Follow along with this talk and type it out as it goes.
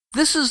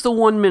This is the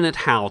 1-minute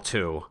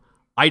how-to.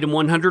 Item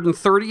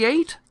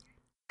 138,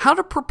 how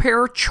to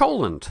prepare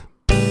cholent.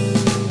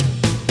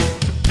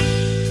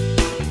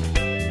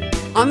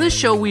 On this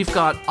show, we've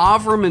got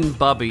Avrom and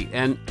Bubbe,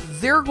 and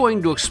they're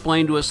going to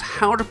explain to us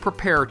how to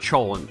prepare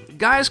cholent.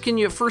 Guys, can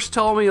you first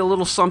tell me a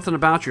little something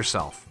about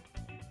yourself?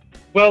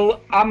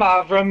 Well, I'm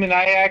Avrom, and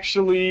I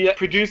actually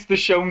produce the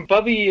show.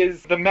 Bubbe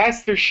is the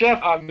master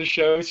chef on the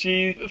show.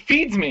 She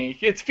feeds me.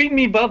 It's Feed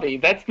Me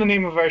Bubbe. That's the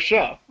name of our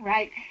show.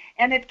 Right.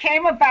 And it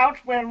came about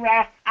when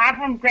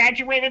Avrom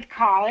graduated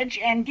college,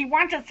 and he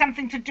wanted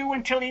something to do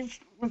until he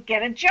would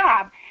get a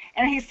job.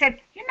 And he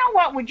said, you know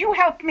what, would you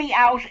help me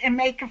out and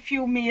make a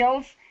few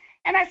meals?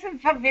 And I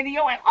said, for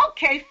video, and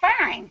okay,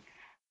 fine.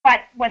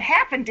 But what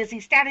happened is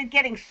he started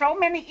getting so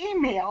many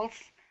emails,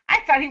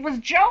 I thought he was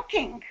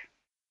joking.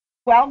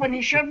 Well, when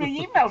he showed me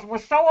the emails, it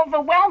was so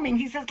overwhelming.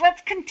 He says,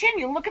 let's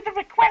continue. Look at the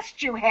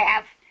requests you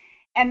have.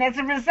 And as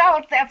a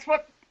result, that's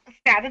what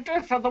started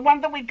doing. So the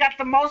one that we got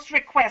the most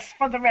requests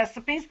for the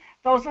recipes,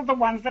 those are the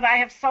ones that I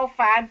have so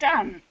far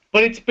done.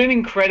 But it's been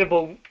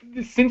incredible.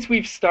 Since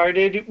we've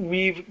started,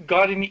 we've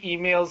gotten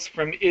emails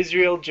from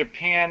Israel,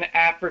 Japan,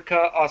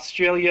 Africa,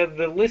 Australia.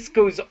 The list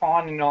goes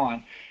on and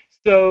on.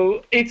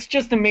 So it's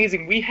just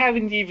amazing. We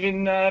haven't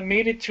even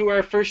made it to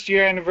our first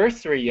year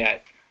anniversary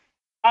yet.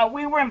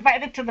 We were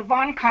invited to the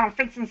Vaughn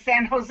Conference in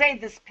San Jose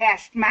this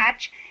past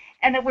March,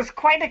 and it was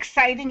quite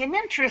exciting and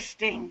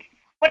interesting.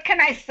 What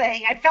can I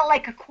say? I felt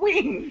like a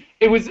queen.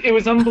 It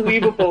was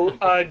unbelievable.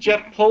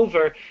 Jeff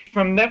Pulver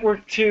from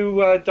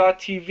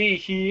Network2.tv,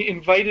 he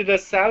invited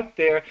us out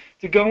there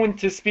to go and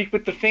to speak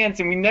with the fans,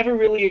 and we never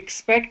really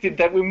expected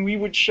that when we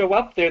would show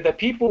up there that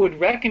people would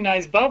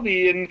recognize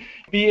Bubbe and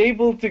be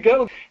able to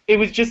go. It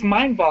was just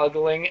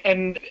mind-boggling,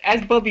 and as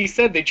Bubbe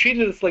said, they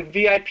treated us like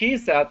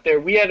VIPs out there.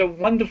 We had a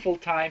wonderful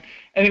time,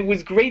 and it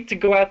was great to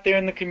go out there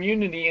in the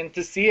community and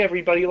to see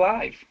everybody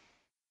live.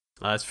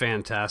 That's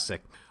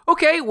fantastic.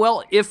 Okay,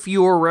 well, if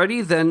you're ready,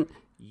 then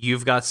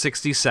you've got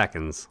 60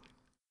 seconds.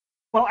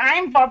 Well,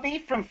 I'm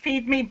Bubbe from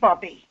Feed Me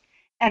Bubbe,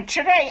 and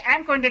today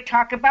I'm going to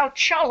talk about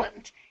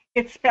cholent.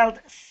 It's spelled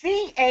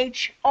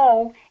Cholent.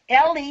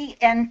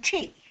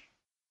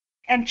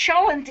 And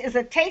cholent is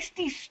a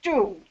tasty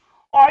stew,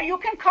 or you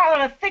can call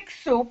it a thick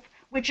soup,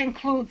 which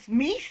includes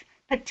meat,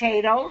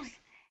 potatoes,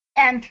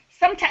 and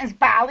sometimes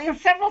barley and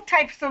several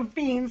types of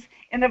beans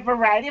in a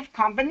variety of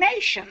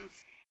combinations.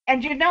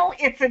 And you know,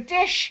 it's a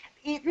dish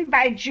eaten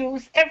by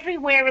Jews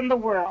everywhere in the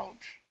world.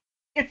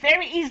 It's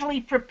very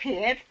easily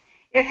prepared.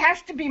 It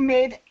has to be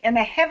made in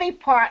a heavy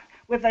pot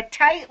with a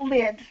tight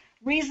lid,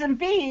 reason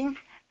being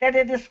that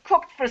it is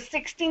cooked for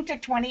 16 to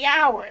 20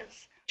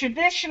 hours.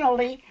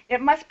 Traditionally, it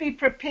must be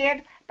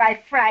prepared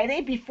by Friday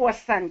before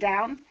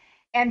sundown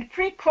and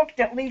pre-cooked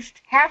at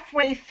least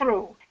halfway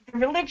through. The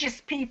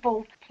religious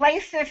people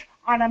place it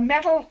on a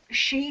metal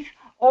sheet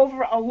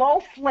over a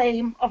low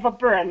flame of a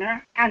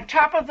burner on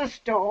top of the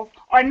stove,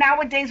 or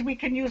nowadays we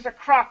can use a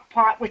crock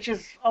pot, which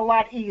is a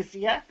lot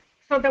easier.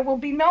 So there will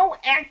be no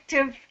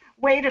active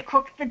way to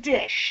cook the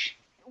dish.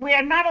 We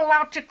are not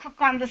allowed to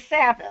cook on the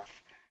Sabbath,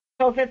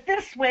 so that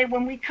this way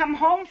when we come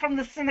home from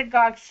the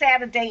synagogue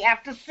Saturday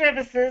after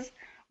services,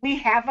 we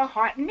have a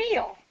hot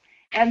meal.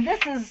 And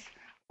this is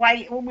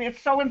why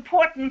it's so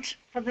important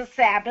for the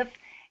Sabbath,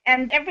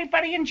 and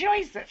everybody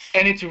enjoys it.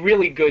 And it's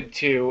really good,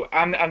 too.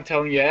 I'm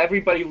telling you,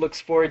 everybody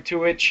looks forward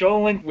to it.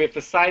 Cholent with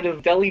a side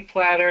of deli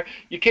platter.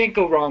 You can't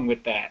go wrong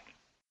with that.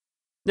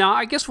 Now,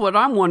 I guess what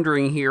I'm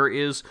wondering here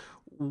is,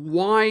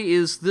 why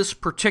is this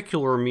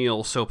particular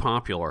meal so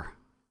popular?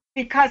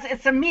 Because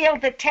it's a meal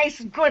that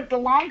tastes good. The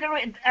longer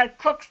it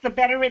cooks, the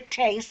better it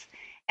tastes.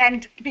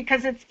 And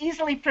because it's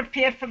easily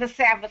prepared for the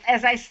Sabbath.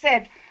 As I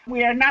said,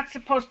 we are not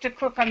supposed to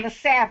cook on the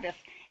Sabbath.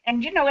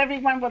 And, you know,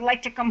 everyone would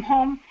like to come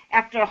home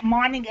after a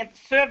morning at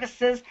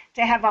services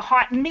to have a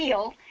hot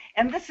meal.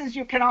 And this is,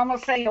 you can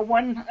almost say,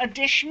 a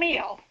dish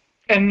meal.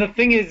 And the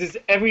thing is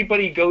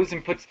everybody goes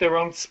and puts their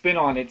own spin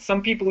on it.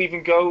 Some people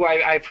even go,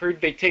 I've heard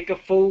they take a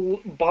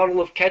full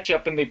bottle of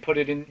ketchup and they put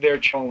it in their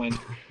cholent.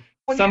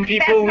 Well, some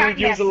people would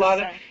use a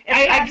lot of...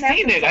 I've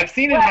seen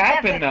it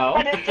happen, though.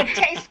 But it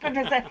tastes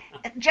good.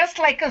 Just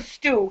like a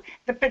stew,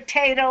 the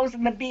potatoes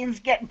and the beans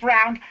get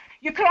browned.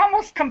 You could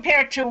almost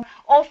compare it to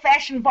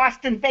old-fashioned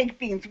Boston baked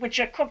beans,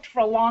 which are cooked for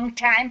a long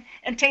time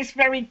and taste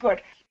very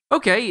good.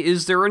 Okay,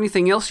 is there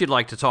anything else you'd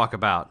like to talk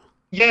about?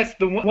 Yes,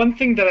 the one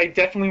thing that I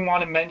definitely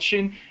want to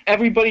mention,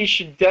 everybody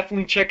should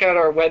definitely check out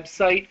our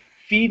website,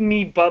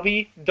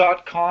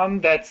 feedmebubbe.com.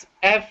 That's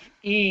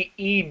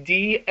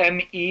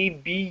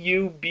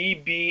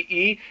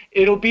FeedMeBubbe.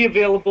 It'll be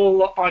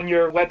available on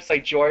your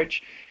website,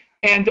 George.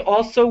 And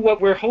also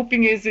what we're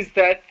hoping is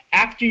that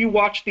after you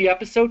watch the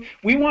episode,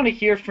 we want to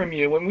hear from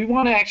you, and we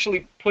want to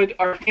actually put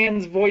our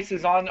fans'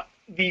 voices on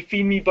the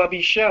Feed Me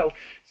Bubbe show.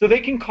 So they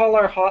can call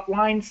our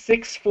hotline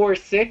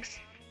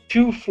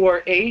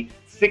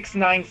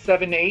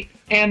 646-248-6978,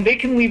 and they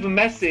can leave a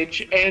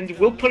message, and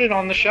we'll put it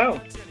on the show.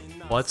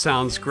 Well, that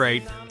sounds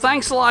great.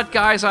 Thanks a lot,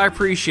 guys. I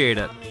appreciate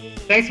it.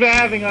 Thanks for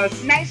having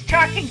us. Nice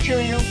talking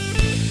to you.